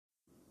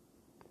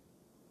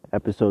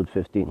episode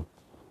 15.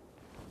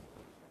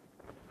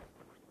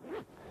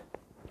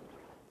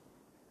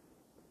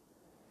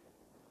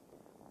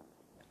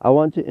 I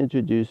want to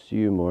introduce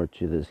you more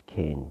to this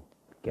Cain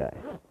guy.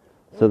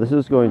 So this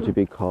is going to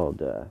be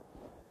called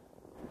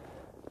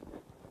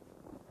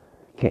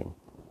Cain.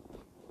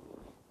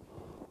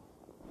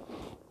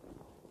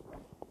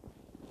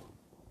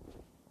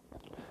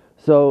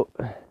 So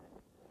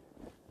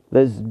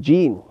this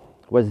gene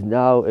was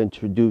now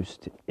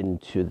introduced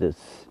into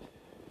this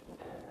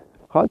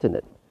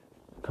continent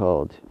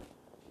called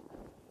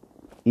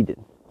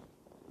Eden.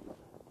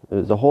 It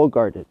was a whole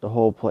garden, the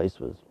whole place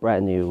was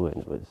brand new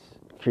and was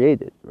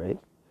created, right?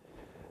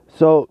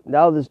 So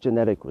now this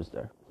genetic was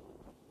there,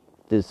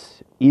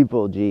 this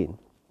evil gene.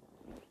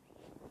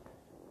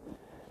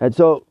 And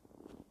so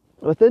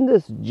within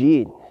this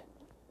gene,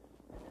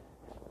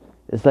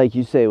 it's like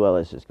you say, well,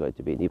 it's just going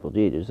to be an evil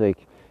gene. It's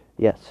like,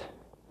 yes.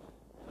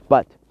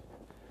 But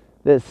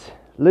this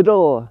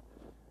little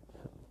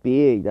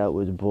being that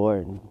was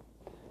born,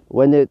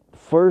 when it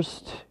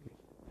first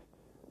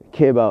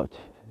came out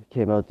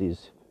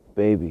this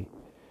baby,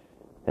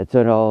 and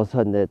then all of a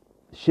sudden it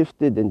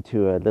shifted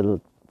into a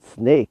little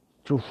snake,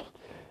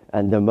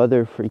 and the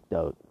mother freaked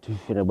out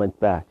and it went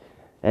back,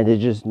 and it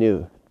just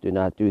knew, do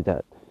not do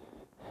that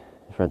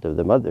in front of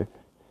the mother.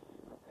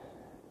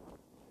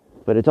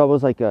 But it's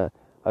almost like a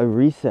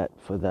reset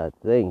for that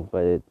thing,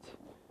 but it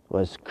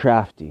was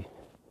crafty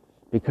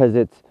because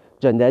its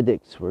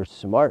genetics were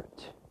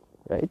smart,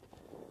 right?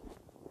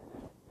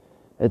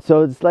 And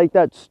so it's like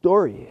that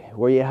story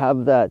where you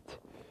have that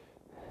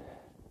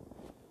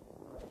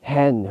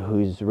hen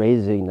who's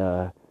raising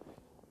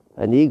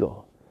an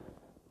eagle,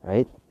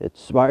 right?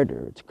 It's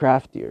smarter, it's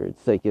craftier.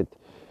 It's like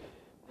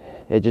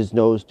it just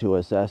knows to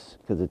assess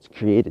because it's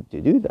created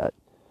to do that.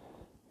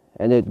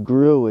 And it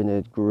grew and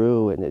it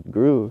grew and it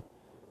grew,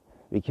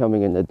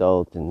 becoming an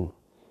adult and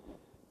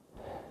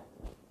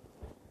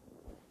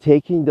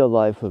taking the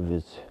life of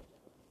his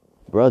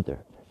brother.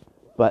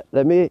 But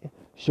let me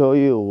show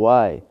you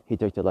why he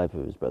took the life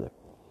of his brother.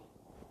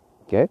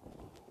 Okay?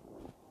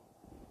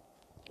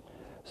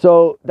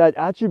 So that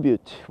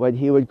attribute, when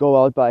he would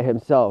go out by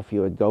himself, he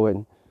would go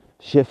and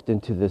shift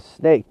into the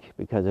snake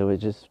because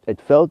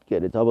it felt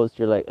good. It's almost,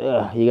 you're like,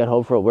 ugh, you get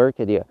home from work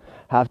and you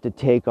have to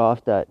take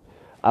off that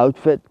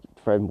outfit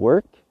from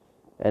work,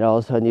 and all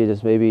of a sudden you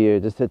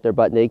just sit there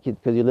butt naked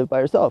because you live by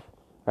yourself,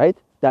 right?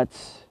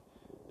 That's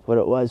what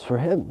it was for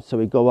him. So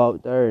he'd go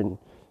out there and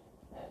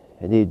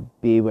he'd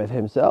be with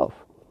himself.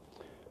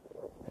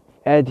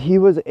 And he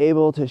was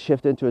able to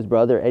shift into his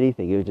brother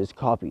anything. He would just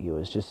copy.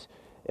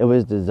 It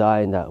was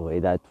designed that way,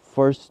 that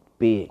first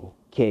being,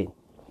 Cain.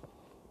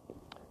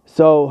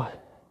 So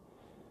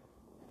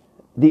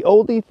the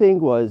only thing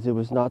was, it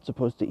was not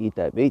supposed to eat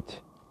that meat.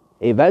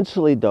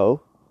 Eventually,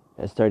 though,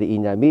 it started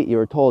eating that meat. You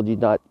were told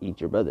you'd not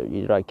eat your brother.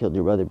 You did not kill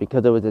your brother,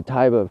 because it was a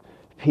time of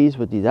peace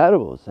with these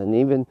animals, and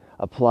even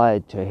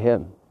applied to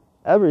him.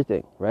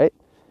 Everything, right?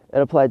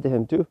 It applied to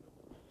him too.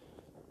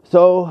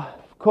 So,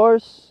 of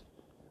course,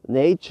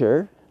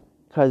 nature,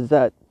 because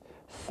that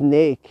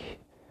snake,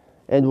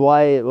 and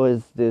why it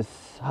was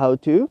this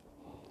how-to,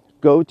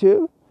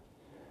 go-to,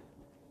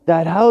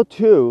 that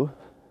how-to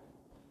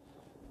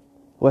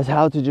was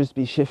how to just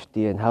be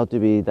shifty and how to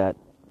be that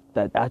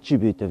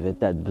attribute of it,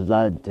 that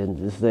blood. And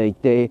it's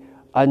like they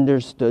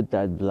understood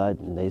that blood,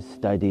 and they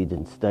studied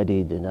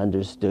and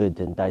understood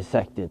and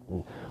dissected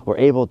and were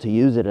able to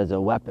use it as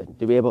a weapon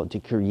to be able to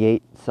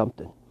create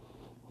something.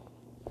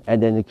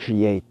 And then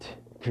create.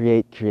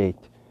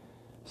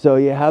 So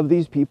you have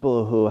these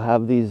people who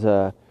have these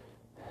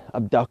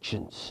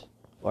abductions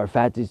or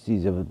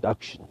fantasies of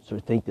abductions, or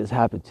think this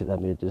happened to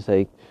them. You're just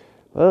like,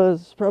 well,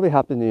 it's probably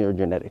happened in your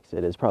genetics.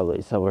 It is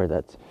probably somewhere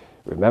that's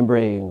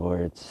remembering, or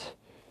it's...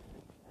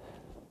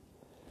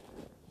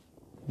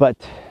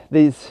 But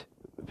these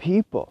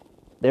people,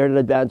 they're an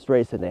advanced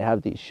race, and they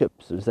have these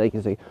ships. It's like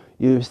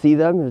you see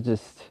them, it's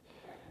just,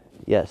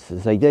 yes,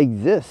 it's like they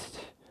exist.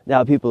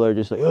 Now people are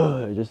just like,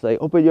 oh, just like,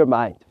 open your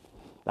mind.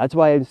 That's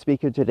why I'm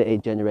speaking to the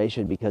 8th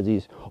generation, because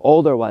these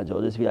older ones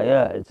will just be like,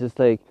 yeah, it's just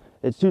like,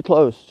 it's too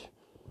close.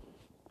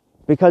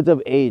 Because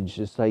of age,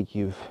 it's like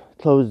you've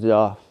closed it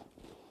off.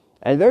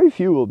 And very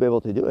few will be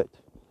able to do it.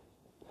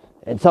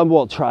 And some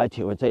will try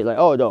to and say like,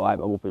 oh no,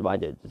 I'm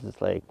open-minded. It's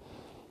just like,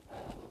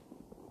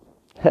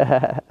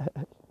 this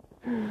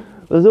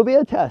will be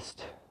a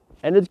test.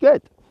 And it's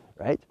good,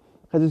 right?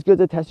 Because it's good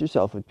to test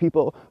yourself. When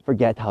people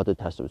forget how to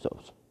test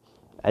themselves.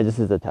 And this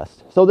is the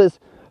test. So this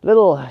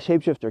little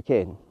shapeshifter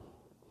Cain,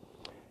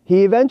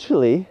 he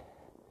eventually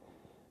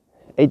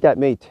ate that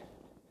meat.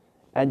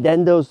 And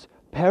then those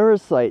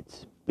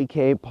parasites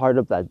became part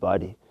of that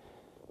body.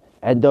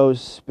 And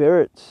those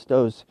spirits,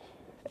 those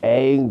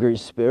angry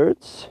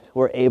spirits,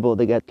 were able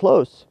to get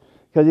close.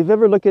 Because if you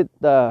ever look at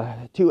the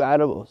two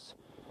animals,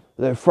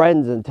 they're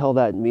friends until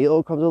that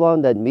meal comes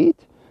along, that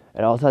meat,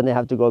 and all of a sudden they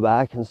have to go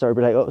back and start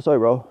being like, oh, sorry,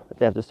 bro.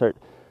 They have to start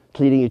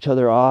cleaning each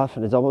other off,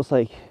 and it's almost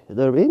like, you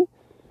know what I mean?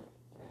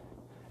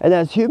 And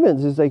as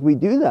humans, it's like we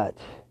do that.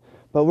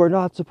 But we're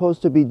not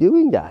supposed to be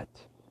doing that.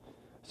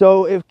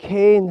 So if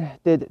Cain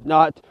did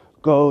not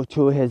go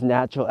to his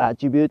natural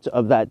attributes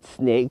of that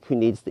snake who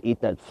needs to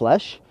eat that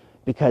flesh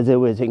because it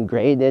was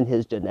ingrained in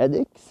his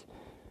genetics,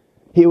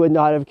 he would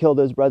not have killed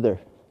his brother.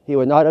 He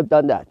would not have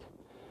done that.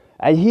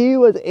 And he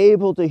was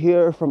able to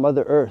hear from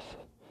Mother Earth.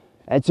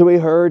 And so he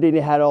heard and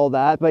he had all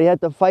that, but he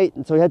had to fight.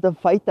 And so he had to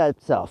fight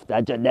that self,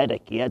 that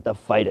genetic. He had to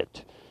fight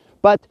it.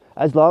 But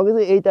as long as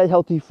he ate that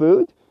healthy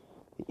food,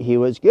 he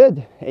was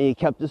good. And he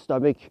kept his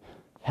stomach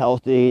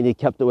healthy and he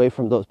kept away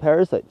from those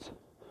parasites.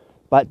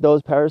 But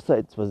those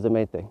parasites was the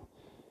main thing.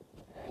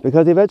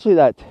 Because eventually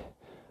that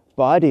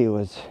body it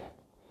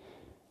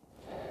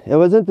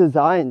wasn't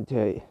designed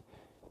to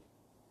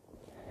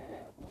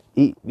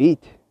eat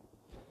meat.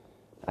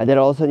 And then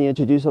all of a sudden you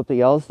introduce something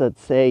else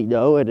that's saying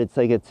no, and it's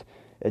like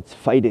it's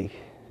fighting.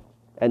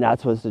 And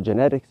that's what's the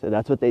genetics, and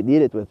that's what they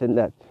needed within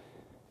that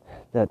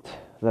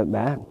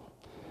man.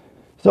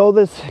 So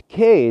this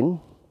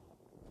Cain,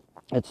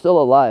 it's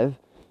still alive.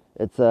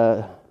 It's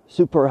a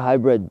super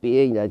hybrid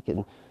being that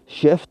can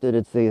shift, and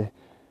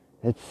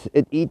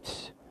it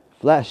eats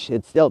flesh.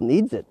 It still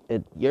needs it.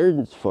 It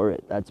yearns for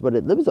it. That's what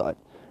it lives on,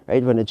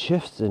 right? When it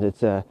shifts, and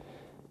it's a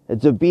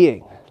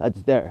being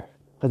that's there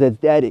because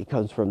its daddy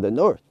comes from the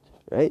north,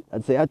 right?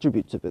 That's the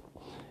attributes of it,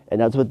 and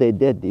that's what they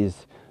did.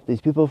 These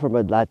people from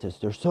Atlantis,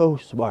 they're so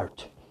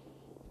smart.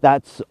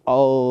 That's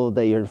all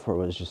they yearned for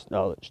was just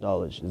knowledge.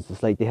 It's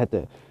just like they had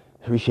to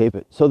reshape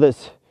it. So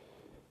this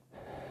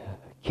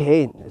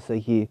Cain, it's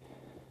like he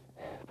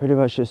pretty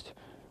much just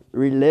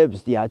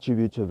relives the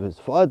attributes of his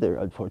father,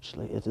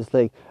 unfortunately. It's just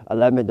like a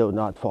lemon do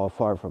not fall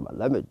far from a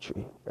lemon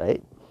tree,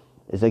 right?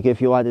 It's like if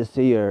you want to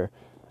see your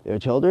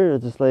children,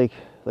 it's just like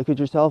look at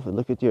yourself and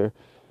look at your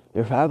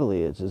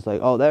family. It's just like,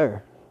 oh,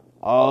 there.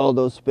 All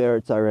those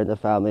spirits are in the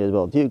family as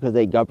well too, because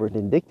they govern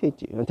and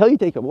dictate you until you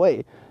take them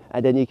away,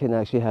 and then you can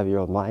actually have your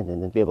own mind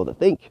and then be able to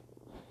think.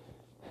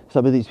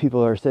 Some of these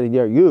people are sitting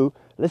there, you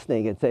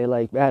listening and saying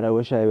like, man, I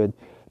wish I would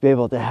be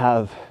able to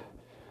have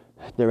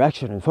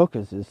direction and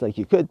focus. It's like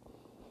you could.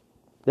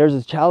 There's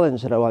this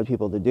challenge that I want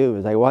people to do,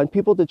 is I want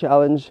people to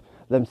challenge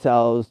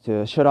themselves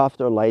to shut off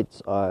their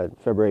lights on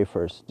February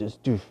 1st.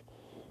 Just do.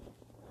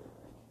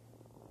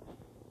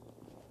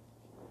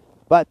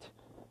 But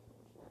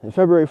on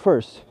February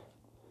 1st,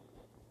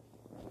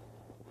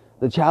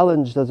 the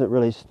challenge doesn't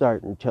really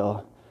start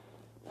until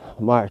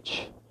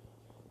March.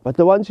 But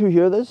the ones who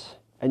hear this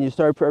and you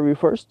start February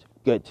 1st,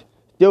 good.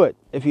 Do it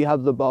if you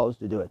have the balls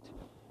to do it.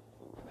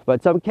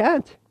 But some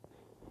can't.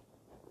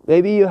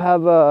 Maybe you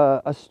have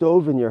a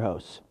stove in your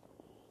house.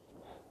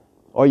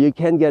 Or you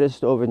can get a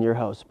stove in your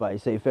house by,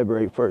 say,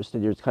 February 1st.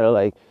 And you're just kind of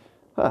like,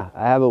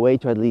 I have a way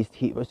to at least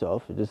heat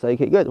myself. It's just like,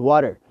 hey, good,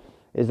 water.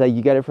 It's like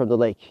you get it from the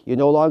lake. You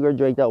no longer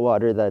drink that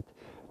water that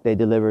they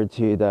delivered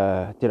to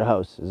the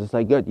house. It's just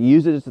like, good. You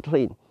use it to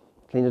clean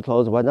your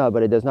clothes and whatnot,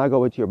 but it does not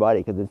go into your body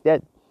because it's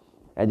dead.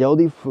 And the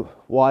only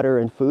water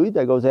and food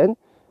that goes in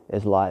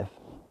is live.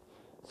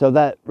 So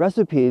that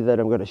recipe that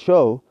I'm going to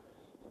show,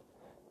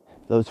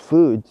 those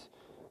foods,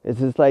 it's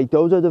just like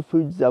those are the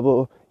foods that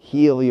will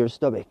heal your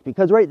stomach.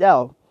 Because right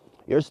now,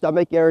 your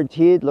stomach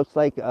guaranteed looks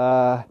like,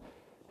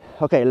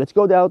 okay, let's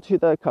go down to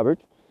the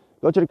cupboard.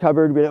 Go to the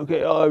cupboard, be like,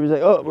 okay,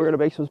 we're going to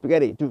make some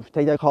spaghetti.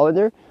 Take that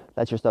colander,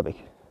 that's your stomach.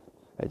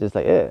 It's just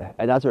like,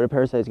 and that's where the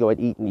parasites go and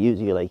eat and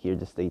use you like you're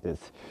just like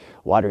this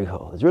watering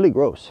hole. It's really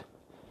gross.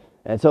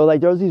 And so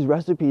like there's these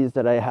recipes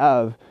that I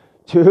have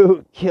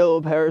to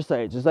kill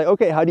parasites. It's like,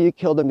 okay, how do you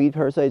kill the meat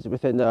parasites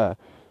within the,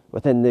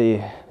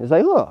 it's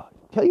like,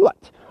 tell you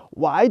what,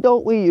 why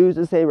don't we use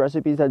the same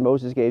recipes that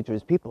Moses gave to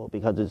his people?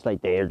 Because it's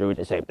like they are doing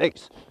the same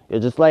things.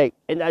 It's just like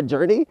in that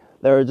journey,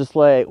 they're just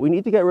like, we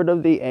need to get rid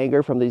of the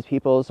anger from these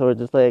people. So it's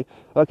just like,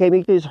 okay,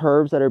 make these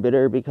herbs that are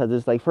bitter, because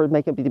it's like first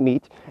make them eat the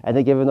meat and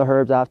then give them the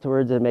herbs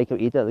afterwards and make them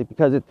eat that,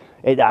 because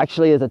it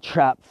actually is a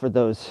trap for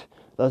those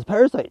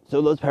parasites.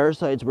 So those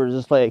parasites were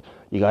just like,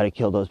 you got to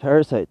kill those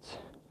parasites.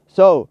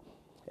 So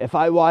if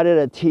I wanted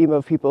a team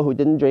of people who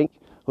didn't drink,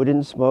 who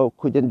didn't smoke,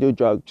 who didn't do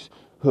drugs,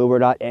 who were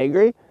not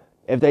angry,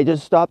 if they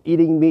just stopped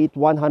eating meat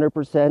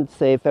 100%,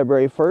 say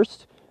February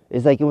 1st,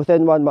 it's like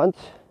within 1 month,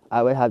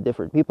 I would have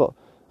different people.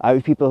 I would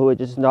have people who would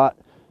just not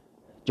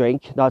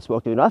drink, not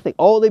smoke, do nothing,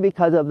 only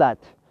because of that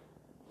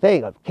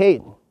thing of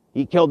Cain.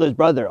 He killed his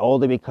brother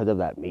only because of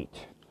that meat.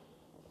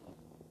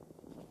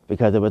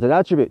 Because it was an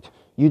attribute.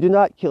 You do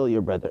not kill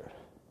your brother.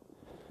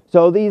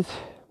 So these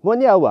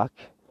Munyawak,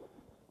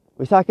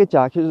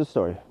 Wisakitjak, here's a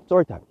story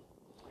time.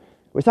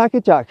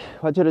 Wisakitjak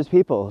went to these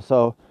people.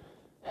 So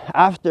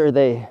after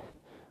they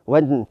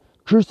went and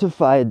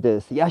crucified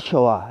this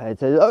Yeshua and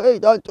said, okay,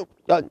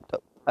 done.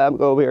 I'm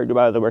going over here and do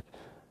my other work.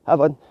 Have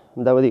fun.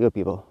 I'm done with you good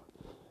people.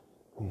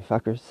 You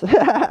fuckers.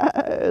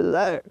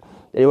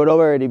 They went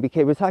over and he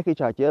became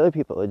Wisakitjak, the other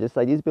people. Just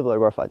like these people are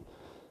more fun.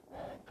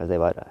 Because they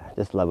want to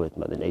just love with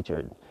Mother Nature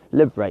and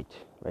live right?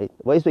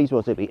 What is we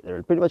supposed to be?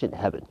 They're pretty much in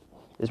heaven.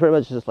 It's pretty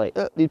much just like,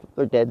 these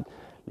people are dead,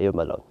 leave them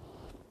alone.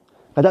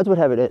 Because that's what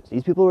heaven is.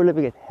 These people were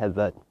living in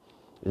heaven.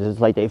 It's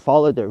just like they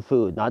followed their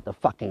food, not the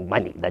fucking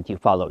money that you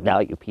follow now,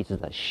 you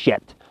pieces of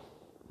shit.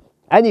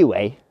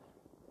 Anyway,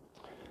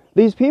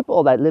 These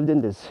people that lived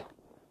in this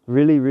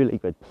really, really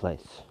good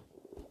place,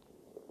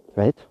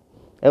 right?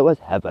 It was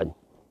heaven.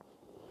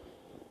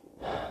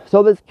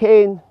 So this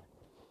Cain,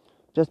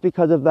 just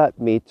because of that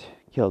meat,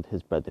 killed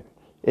his brother.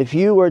 If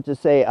you were to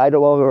say, I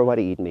don't ever want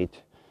to eat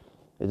meat,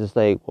 it's just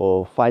like,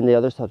 well, find the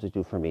other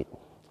substitute for meat.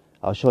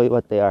 I'll show you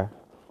what they are.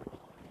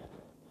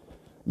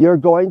 You're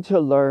going to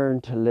learn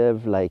to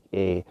live like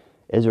a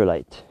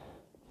Israelite.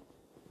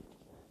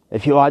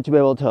 If you want to be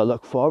able to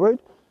look forward,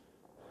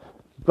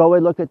 go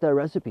and look at their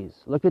recipes.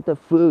 Look at the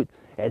food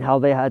and how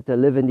they had to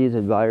live in these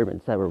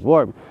environments that were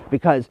warm.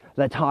 Because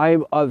the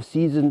time of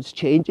seasons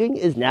changing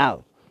is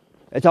now.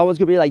 It's almost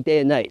going to be like day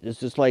and night. It's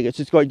just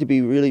going to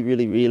be really,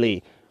 really,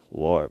 really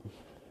warm.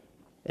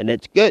 And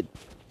it's good.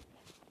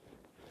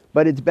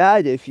 But it's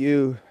bad if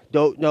you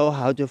don't know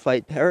how to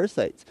fight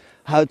parasites.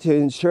 How to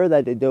ensure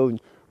that they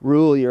don't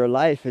rule your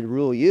life and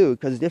rule you.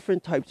 Because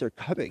different types are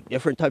coming.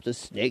 Different types of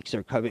snakes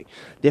are coming.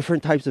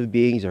 Different types of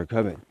beings are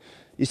coming.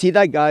 You see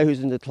that guy who's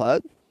in the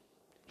cloud?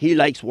 He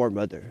likes warm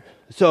weather.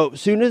 So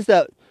as soon as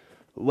that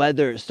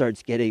weather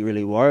starts getting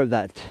really warm,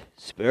 that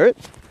spirit,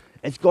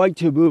 it's going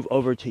to move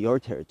over to your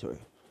territory.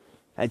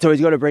 And so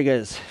he's going to bring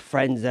his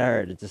friends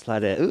there and just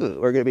let it, ooh,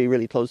 we're going to be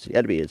really close to the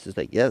enemy. It's just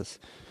like, yes,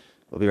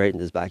 we'll be right in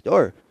this back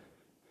door.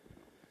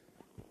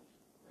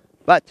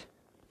 But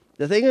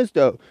the thing is,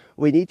 though,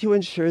 we need to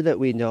ensure that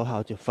we know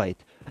how to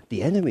fight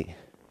the enemy.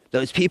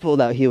 Those people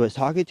that he was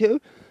talking to,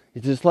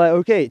 it's just like,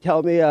 okay,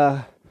 tell me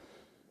how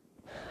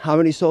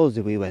many souls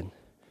did we win?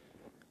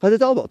 Because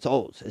it's all about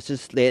souls. It's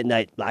just late at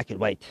night, black and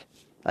white.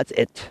 That's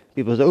it.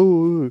 People say,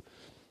 oh,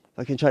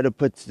 I can try to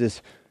put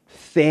this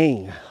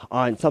thing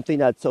on something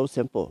that's so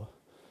simple.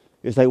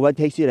 It's like, what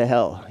takes you to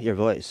hell? Your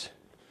voice.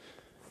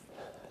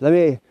 Let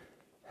me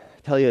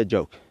tell you a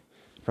joke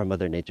from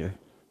Mother Nature.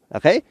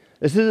 Okay?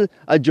 This is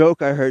a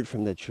joke I heard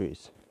from the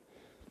trees.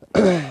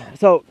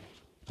 So,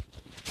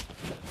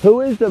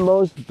 who is the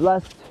most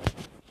blessed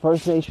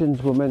First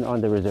Nations woman on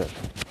the reserve?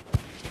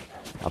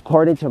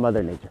 According to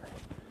Mother Nature.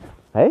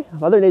 Hey?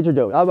 Mother Nature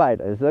joke. I'll buy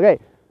it. It's okay.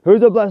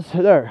 Who's the blessed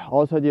there?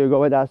 All of a sudden you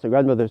go and ask the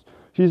grandmothers.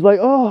 She's like,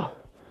 oh,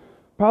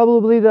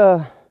 probably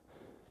the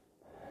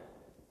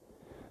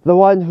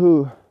one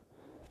who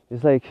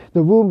is like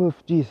the womb of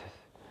Jesus.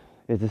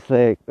 It's just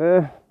like,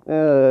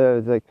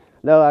 it's like,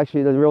 no,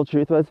 actually the real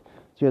truth was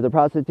she was a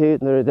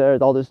prostitute and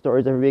there's all these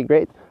stories of her being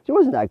great. She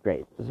wasn't that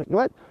great. It's like,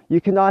 what?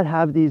 You cannot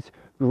have these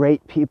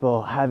great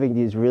people having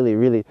these really,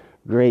 really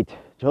great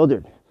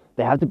children.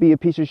 They have to be a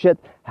piece of shit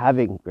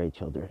having great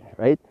children,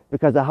 right?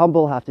 Because the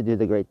humble have to do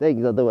the great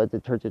things, otherwise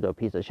it turns into a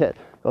piece of shit.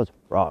 It goes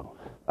wrong.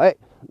 All right,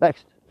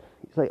 next.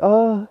 He's like,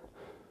 the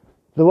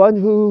one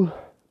who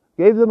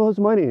gave the most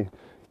money.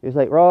 He's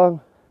like,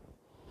 wrong.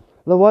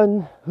 The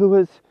one who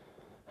was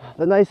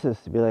the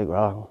nicest. He'd be like,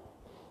 wrong.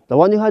 The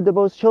one who had the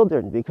most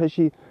children because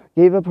she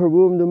gave up her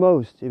womb the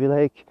most. He'd be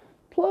like,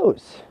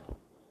 close.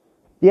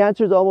 The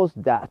answer is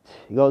almost that.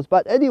 He goes,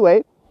 but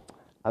anyway,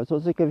 I'm so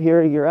sick of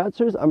hearing your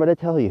answers, I'm going to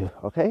tell you,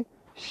 okay?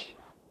 Shh.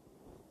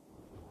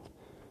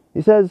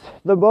 He says,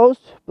 the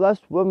most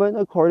blessed woman,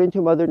 according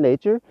to Mother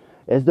Nature,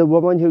 is the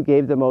woman who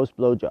gave the most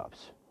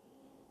blowjobs.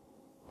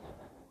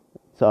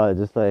 So I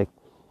just like,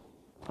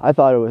 I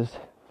thought it was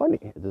funny.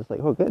 It's just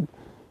like, oh, good.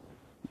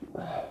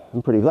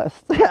 I'm pretty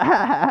blessed.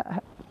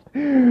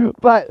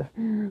 But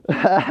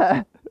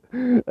I'd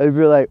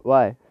be like,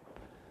 why?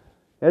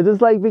 It's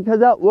just like, because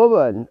that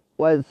woman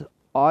was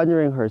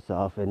honoring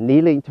herself and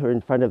kneeling to her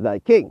in front of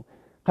that king.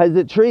 Because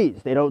the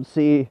trees, they don't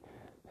see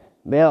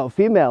male,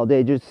 female,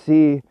 they just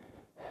see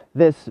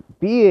this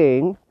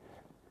being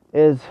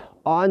is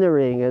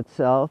honoring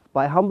itself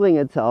by humbling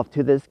itself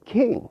to this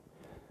king.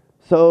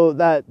 So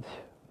that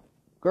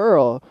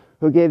girl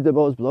who gave the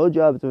most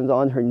blowjobs was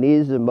on her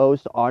knees the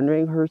most,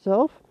 honoring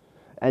herself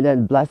and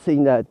then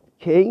blessing that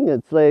king.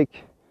 It's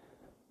like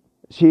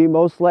she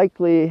most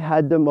likely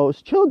had the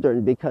most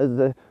children because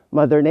the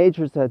Mother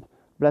Nature said,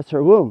 bless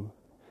her womb.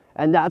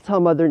 And that's how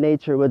Mother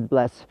Nature would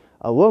bless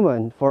a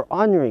woman for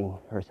honoring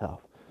herself.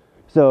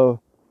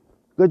 So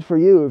good for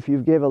you if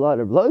you gave a lot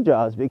of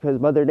blowjobs, because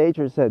Mother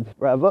Nature said,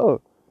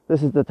 bravo,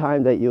 this is the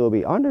time that you will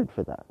be honored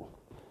for that.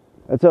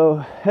 And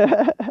so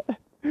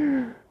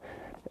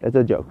it's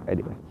a joke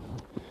anyway.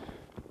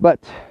 But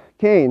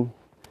Cain,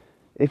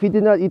 if he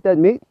did not eat that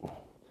meat,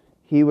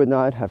 he would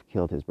not have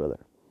killed his brother.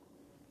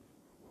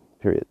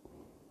 Period.